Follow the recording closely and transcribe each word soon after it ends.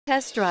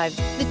Test drive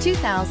the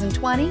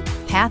 2020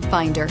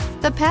 Pathfinder.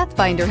 The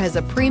Pathfinder has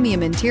a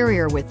premium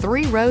interior with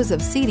 3 rows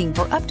of seating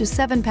for up to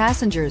 7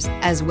 passengers,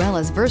 as well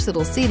as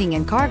versatile seating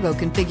and cargo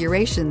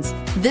configurations.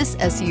 This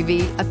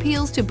SUV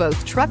appeals to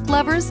both truck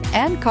lovers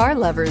and car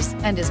lovers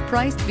and is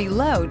priced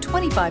below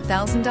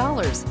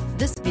 $25,000.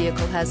 This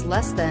vehicle has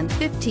less than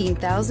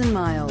 15,000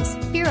 miles.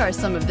 Here are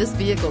some of this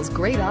vehicle's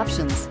great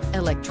options: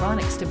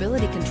 electronic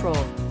stability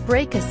control,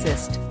 brake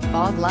assist,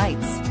 fog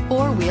lights,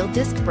 4-wheel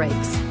disc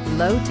brakes,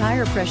 low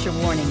tire pressure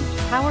warning,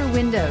 power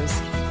windows,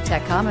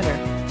 tachometer,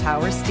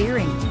 power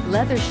steering,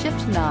 leather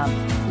shift knob,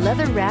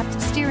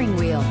 leather-wrapped steering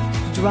wheel.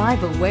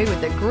 Drive away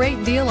with a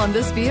great deal on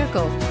this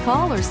vehicle.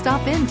 Call or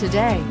stop in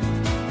today.